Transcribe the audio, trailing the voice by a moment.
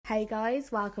Hey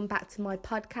guys, welcome back to my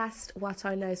podcast, What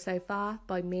I Know So Far,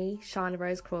 by me, Shana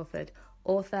Rose Crawford,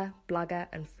 author, blogger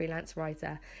and freelance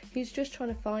writer who's just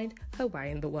trying to find her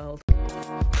way in the world.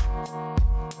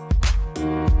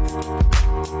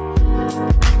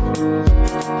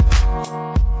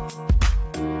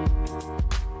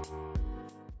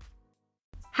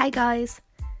 Hey guys,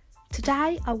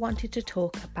 today I wanted to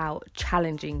talk about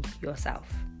challenging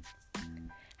yourself.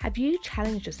 Have you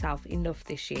challenged yourself enough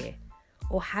this year?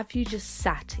 Or have you just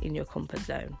sat in your comfort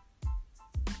zone?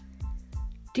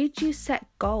 Did you set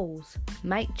goals,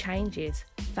 make changes,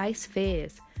 face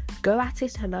fears, go at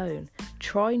it alone,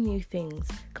 try new things,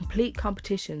 complete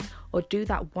competitions, or do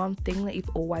that one thing that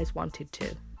you've always wanted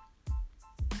to?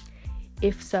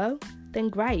 If so, then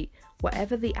great.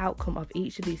 Whatever the outcome of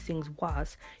each of these things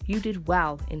was, you did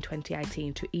well in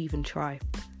 2018 to even try.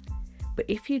 But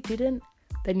if you didn't,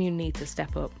 then you need to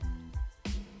step up.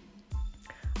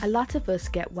 A lot of us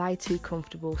get way too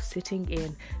comfortable sitting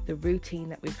in the routine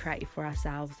that we've created for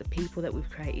ourselves, the people that we've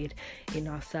created in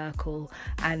our circle,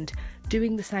 and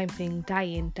doing the same thing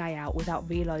day in, day out without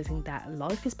realising that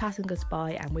life is passing us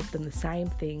by and we've done the same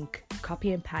thing,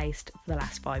 copy and paste, for the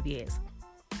last 5 years.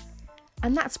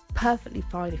 And that's perfectly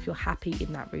fine if you're happy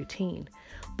in that routine,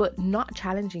 but not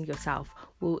challenging yourself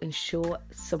will ensure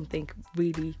something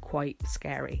really quite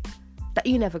scary, that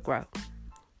you never grow,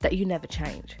 that you never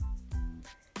change.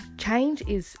 Change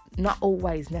is not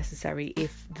always necessary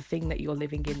if the thing that you're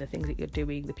living in, the things that you're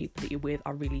doing, the people that you're with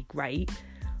are really great.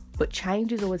 But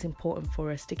change is always important for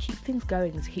us to keep things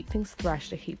going, to keep things fresh,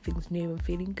 to keep things new and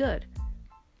feeling good.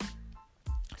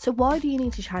 So why do you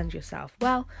need to challenge yourself?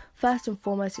 Well, first and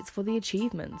foremost, it's for the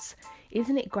achievements.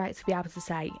 Isn't it great to be able to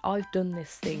say, I've done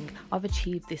this thing, I've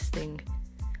achieved this thing?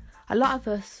 A lot of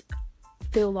us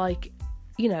feel like,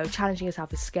 challenging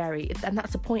yourself is scary, and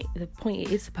that's the point. The point,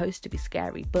 it is supposed to be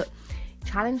scary, but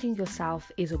challenging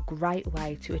yourself is a great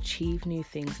way to achieve new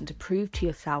things and to prove to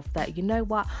yourself that, you know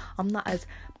what, I'm not as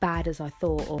bad as I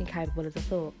thought or incapable as I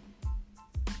thought.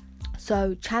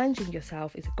 So challenging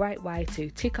yourself is a great way to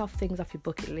tick off things off your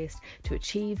bucket list, to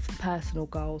achieve personal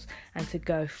goals, and to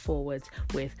go forwards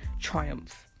with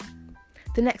triumph.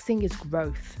 The next thing is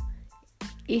growth.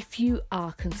 If you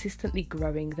are consistently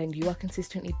growing, then you are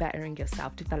consistently bettering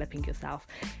yourself, developing yourself.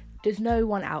 There's no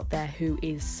one out there who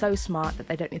is so smart that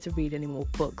they don't need to read any more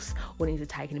books or need to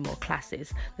take any more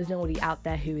classes. There's nobody out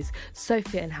there who is so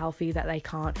fit and healthy that they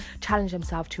can't challenge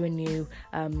themselves to a new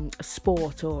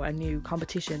sport or a new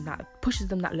competition that pushes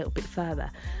them that little bit further.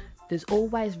 There's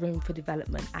always room for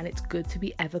development, and it's good to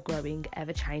be ever growing,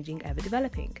 ever changing, ever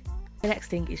developing. The next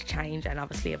thing is change, and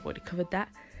obviously I've already covered that.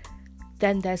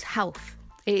 Then there's health.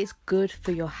 It is good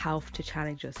for your health to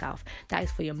challenge yourself. That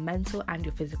is for your mental and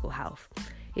your physical health.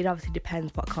 It obviously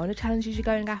depends what kind of challenges you're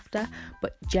going after,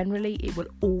 but generally it will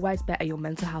always better your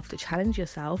mental health to challenge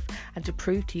yourself and to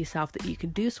prove to yourself that you can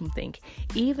do something,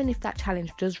 even if that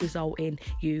challenge does result in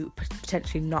you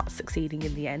potentially not succeeding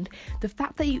in the end. The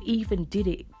fact that you even did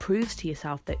it proves to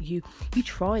yourself that you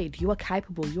tried, you are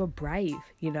capable, you are brave,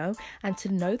 and to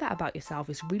know that about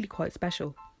yourself is really quite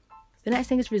special. The next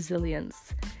thing is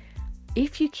resilience.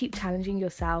 If you keep challenging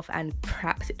yourself and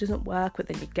perhaps it doesn't work, but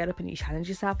then you get up and you challenge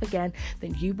yourself again,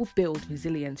 then you will build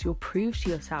resilience. You'll prove to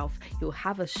yourself, you'll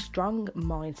have a strong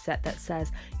mindset that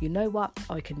says, you know what,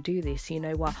 I can do this. You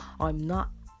know what, I'm not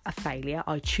a failure.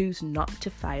 I choose not to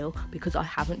fail because I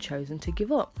haven't chosen to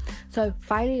give up. So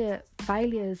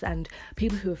failures and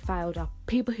people who have failed are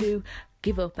people who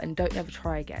give up and don't ever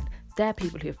try again. They're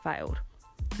people who have failed,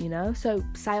 So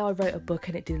say I wrote a book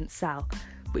and it didn't sell,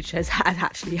 which has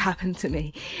actually happened to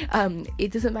me.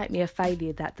 It doesn't make me a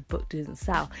failure that the book didn't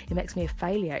sell. It makes me a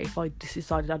failure if I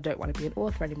decided I don't want to be an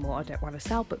author anymore. I don't want to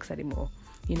sell books anymore.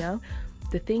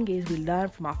 The thing is, we learn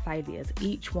from our failures.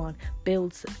 Each one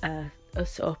builds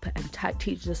us up and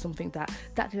teaches us something that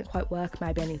didn't quite work.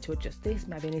 Maybe I need to adjust this.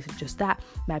 Maybe I need to adjust that.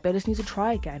 Maybe I just need to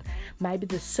try again. Maybe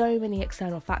there's so many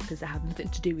external factors that have nothing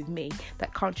to do with me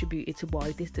that contributed to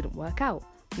why this didn't work out.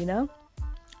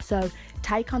 So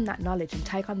take on that knowledge and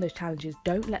take on those challenges.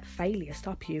 Don't let failure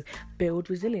stop you.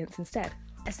 Build resilience instead.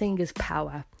 The thing is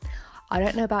power. I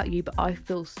don't know about you, but I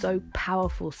feel so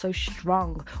powerful, so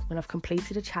strong when I've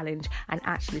completed a challenge and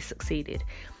actually succeeded.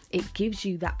 It gives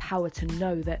you that power to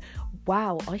know that,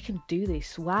 wow, I can do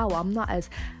this. Wow, I'm not as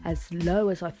low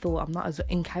as I thought. I'm not as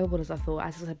incapable as I thought,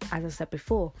 as I said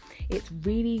before. It's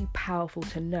really powerful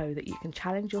to know that you can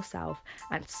challenge yourself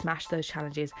and smash those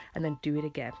challenges and then do it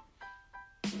again.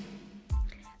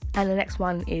 And the next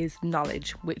one is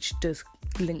knowledge, which does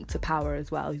link to power as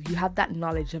well. You have that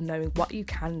knowledge of knowing what you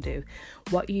can do,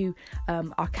 what you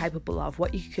are capable of,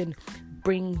 what you can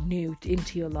bring new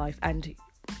into your life, and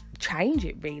change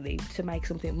it really to make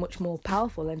something much more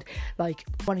powerful. And like,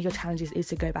 one of your challenges is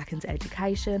to go back into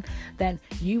education, then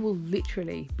you will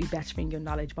literally be bettering your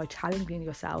knowledge by challenging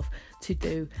yourself to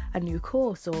do a new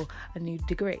course or a new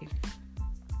degree.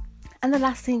 And the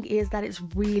last thing is that it's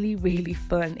really, really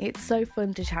fun. It's so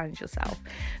fun to challenge yourself.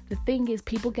 The thing is,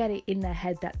 people get it in their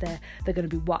head that they're going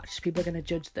to be watched. People are going to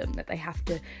judge them, that they have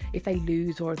to, if they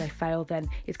lose or they fail, then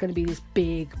it's going to be this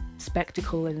big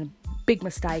spectacle and a big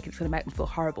mistake. It's going to make them feel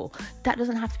horrible. That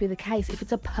doesn't have to be the case. If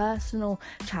it's a personal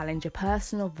challenge, a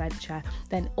personal venture,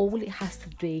 then all it has to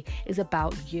be is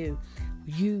about you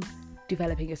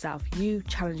developing yourself, you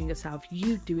challenging yourself,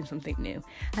 you doing something new.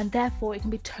 And therefore it can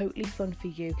be totally fun for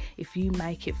you if you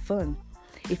make it fun.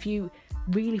 If you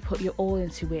really put your all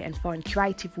into it and find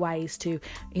creative ways to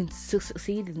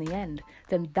succeed in the end,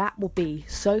 then that will be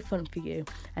so fun for you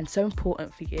and so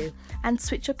important for you. And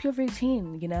switch up your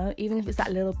routine, you know, even if it's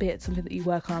that little bit, something that you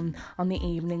work on the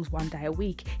evenings 1 day a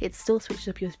week, it still switches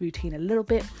up your routine a little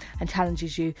bit and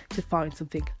challenges you to find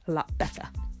something a lot better.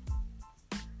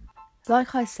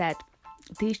 Like I said,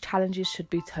 these challenges should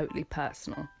be totally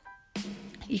personal.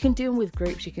 You can do them with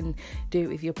groups, you can do it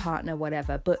with your partner,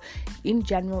 whatever, but in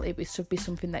general it should be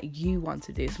something that you want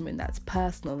to do, something that's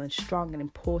personal and strong and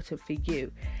important for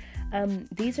you.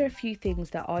 These are a few things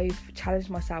that I've challenged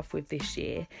myself with this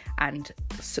year and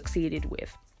succeeded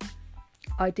with.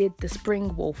 I did the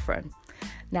Spring Wolf Run.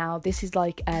 Now this is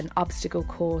like an obstacle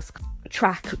course,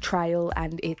 trail,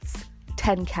 and it's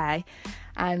 10k.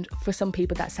 And for some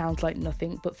people that sounds like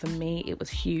nothing, but for me it was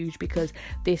huge, because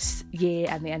this year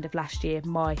and the end of last year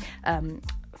my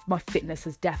fitness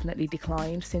has definitely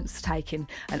declined since taking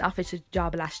an office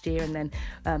job last year and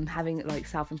then having like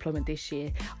self-employment this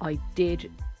year. I did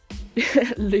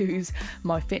lose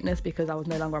my fitness because I was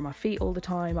no longer on my feet all the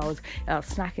time. I was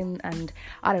snacking, and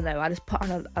I don't know, I just put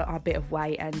on a bit of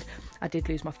weight and I did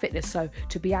lose my fitness. So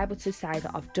to be able to say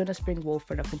that I've done a Spring Wolf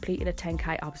Run, I've completed a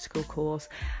 10k obstacle course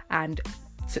and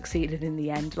succeeded in the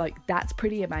end, like that's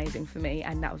pretty amazing for me,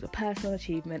 and that was a personal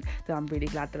achievement that I'm really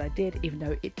glad that I did, even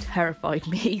though it terrified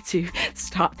me to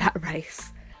start that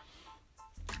race.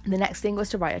 The next thing was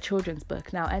to write a children's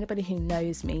book. Now, anybody who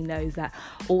knows me knows that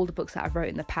all the books that I've wrote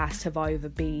in the past have either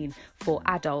been for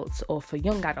adults or for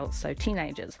young adults, so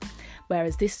teenagers.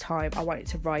 Whereas this time I wanted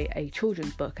to write a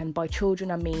children's book, and by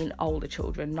children I mean older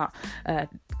children, not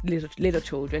little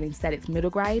children. Instead, it's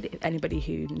middle grade. Anybody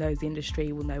who knows the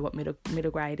industry will know what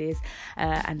middle grade is,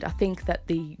 and I think that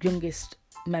the youngest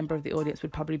member of the audience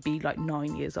would probably be like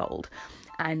 9 years old.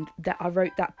 And that I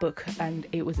wrote that book, and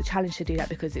it was a challenge to do that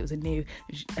because it was a new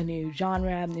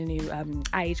genre, a new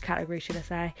age category, should I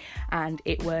say, and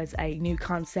it was a new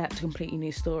concept, a completely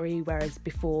new story, whereas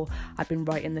before I'd been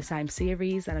writing the same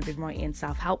series and I'd been writing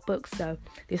self-help books. So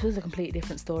this was a completely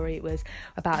different story. It was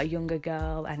about a younger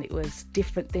girl, and it was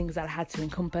different things that I had to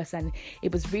encompass, and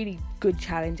it was really good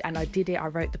challenge, and I did it. I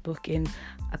wrote the book in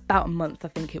about a month, I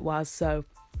think it was, so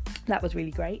that was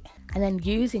really great. And then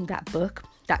using that book,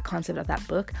 that concept of that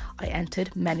book, I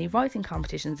entered many writing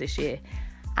competitions this year,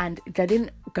 and they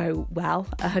didn't go well.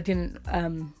 I didn't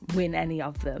win any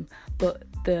of them, but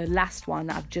the last one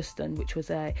that I've just done, which was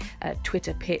a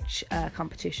Twitter pitch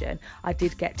competition, I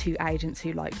did get 2 agents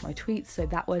who liked my tweets, so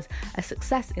that was a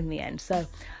success in the end. So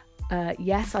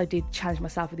yes, I did challenge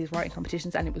myself with these writing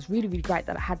competitions, and it was really, really great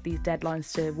that I had these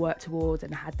deadlines to work towards,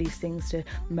 and I had these things to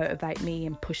motivate me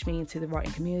and push me into the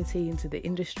writing community, into the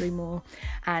industry more.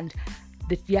 And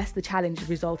the challenge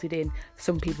resulted in,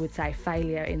 some people would say,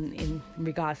 failure in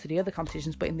regards to the other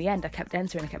competitions, but in the end I kept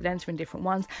entering different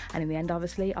ones, and in the end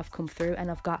obviously I've come through and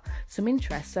I've got some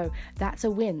interest, so that's a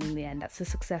win in the end, that's a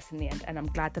success in the end, and I'm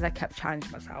glad that I kept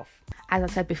challenging myself. As I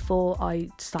said before, I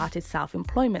started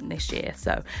self-employment this year,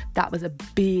 so that was a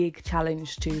big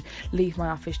challenge to leave my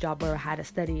office job where I had a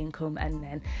steady income and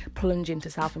then plunge into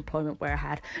self-employment where I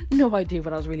had no idea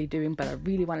what I was really doing, but I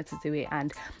really wanted to do it.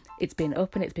 And it's been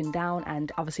up and it's been down,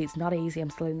 and obviously it's not easy. I'm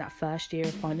still in that first year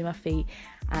of finding my feet,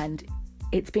 and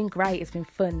it's been great, it's been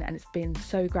fun, and it's been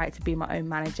so great to be my own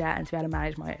manager and to be able to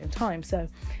manage my own time. So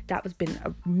that has been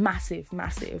a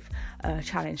massive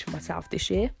challenge for myself this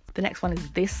year. The next one is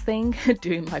this thing,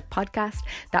 doing my podcast.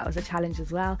 That was a challenge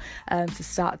as well, to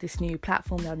start this new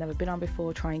platform that I've never been on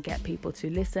before, try and get people to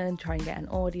listen, try and get an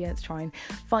audience, try and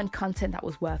find content that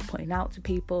was worth putting out to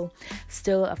people.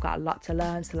 Still, I've got a lot to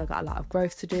learn, still I've got a lot of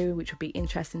growth to do, which would be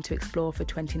interesting to explore for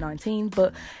 2019,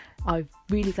 but I'm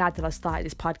really glad that I started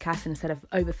this podcast, and instead of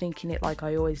overthinking it like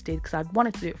I always did, because I'd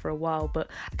wanted to do it for a while,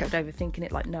 but I kept overthinking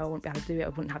it, like, no, I wouldn't be able to do it, I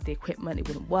wouldn't have the equipment, it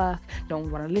wouldn't work, no one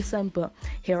would want to listen. But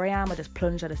here I am, I just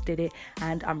plunged, I just did it,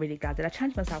 and I'm really glad that I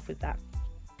challenged myself with that.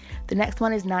 The next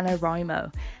one is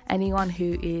NaNoWriMo. Anyone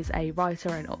who is a writer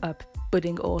and a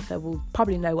budding author will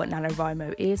probably know what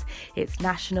NaNoWriMo is. It's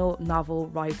National Novel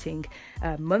Writing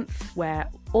Month, where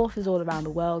authors all around the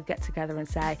world get together and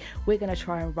say, we're going to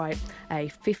try and write a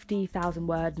 50,000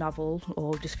 word novel,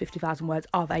 or just 50,000 words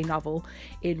of a novel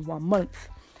in 1 month.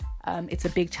 It's a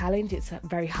big challenge. It's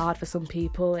very hard for some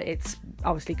people. It's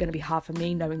obviously going to be hard for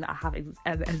me, knowing that I have an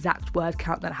exact word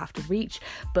count that I have to reach.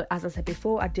 But as I said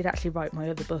before, I did actually write my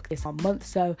other book this month,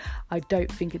 so I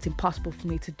don't think it's impossible for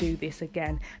me to do this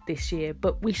again this year.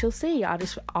 But we shall see. I'm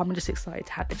just excited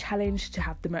to have the challenge, to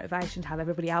have the motivation, to have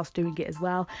everybody else doing it as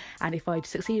well. And if I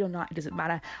succeed or not, it doesn't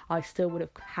matter. I still would have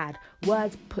had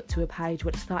words put to a page,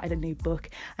 would have started a new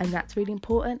book, and that's really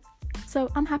important.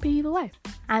 So I'm happy either way.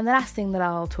 And the last thing that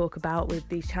I'll talk about with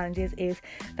these challenges is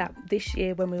that this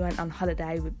year, when we went on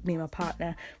holiday with me and my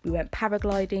partner, we went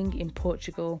paragliding in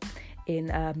Portugal in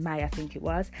May, I think it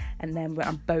was, and then we went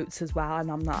on boats as well. And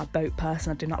I'm not a boat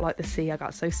person, I do not like the sea, I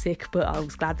got so sick, but I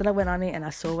was glad that I went on it and I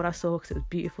saw what I saw, because it was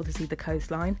beautiful to see the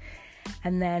coastline.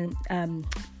 And then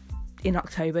in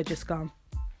October just gone,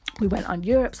 we went on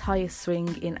Europe's highest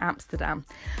swing in Amsterdam.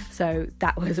 So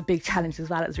that was a big challenge as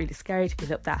well. It was really scary to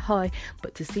get up that high,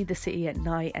 but to see the city at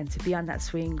night and to be on that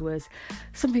swing was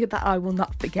something that I will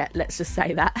not forget, let's just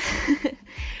say that.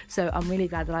 So I'm really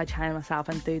glad that I challenged myself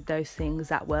and did those things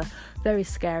that were very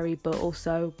scary, but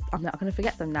also I'm not going to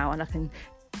forget them now, and I can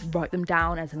write them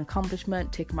down as an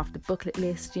accomplishment, tick them off the bucket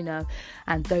list,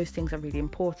 and those things are really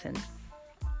important.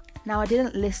 Now, I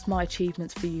didn't list my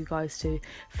achievements for you guys to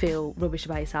feel rubbish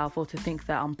about yourself or to think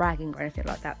that I'm bragging or anything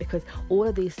like that, because all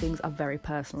of these things are very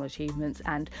personal achievements,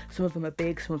 and some of them are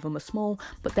big, some of them are small,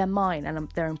 but they're mine and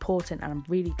they're important, and I'm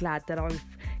really glad that I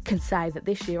can say that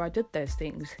this year I did those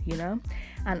things,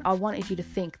 and I wanted you to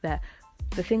think that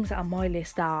the things that are on my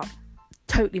list are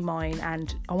totally mine,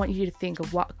 and I want you to think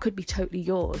of what could be totally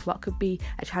yours, what could be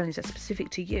a challenge that's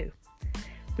specific to you.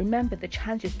 Remember, the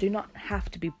challenges do not have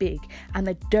to be big, and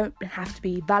they don't have to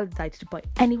be validated by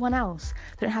anyone else.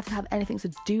 They don't have to have anything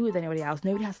to do with anybody else.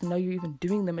 Nobody has to know you're even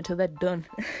doing them until they're done.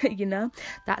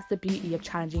 That's the beauty of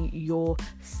challenging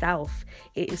yourself.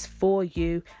 It is for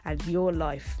you and your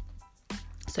life.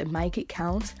 So make it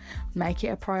count, make it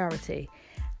a priority.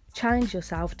 Challenge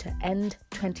yourself to end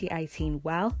 2018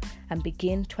 well and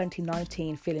begin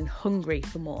 2019 feeling hungry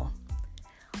for more.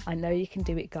 I know you can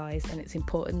do it, guys, and it's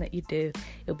important that you do.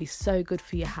 It'll be so good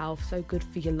for your health, so good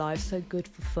for your life, so good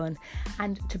for fun.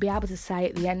 And to be able to say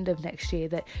at the end of next year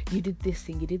that you did this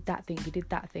thing, you did that thing, you did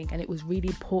that thing, and it was really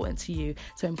important to you,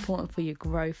 so important for your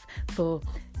growth, for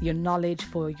your knowledge,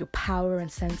 for your power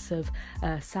and sense of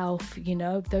self,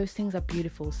 those things are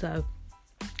beautiful. So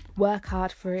work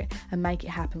hard for it and make it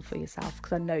happen for yourself,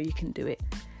 because I know you can do it.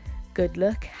 Good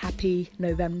luck, happy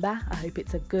November. I hope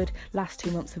it's a good last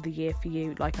 2 months of the year for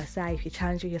you. Like I say, if you're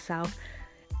challenging yourself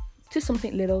to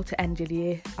something little to end your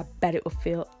year, I bet it will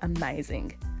feel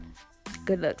amazing.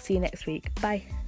 Good luck, see you next week, bye.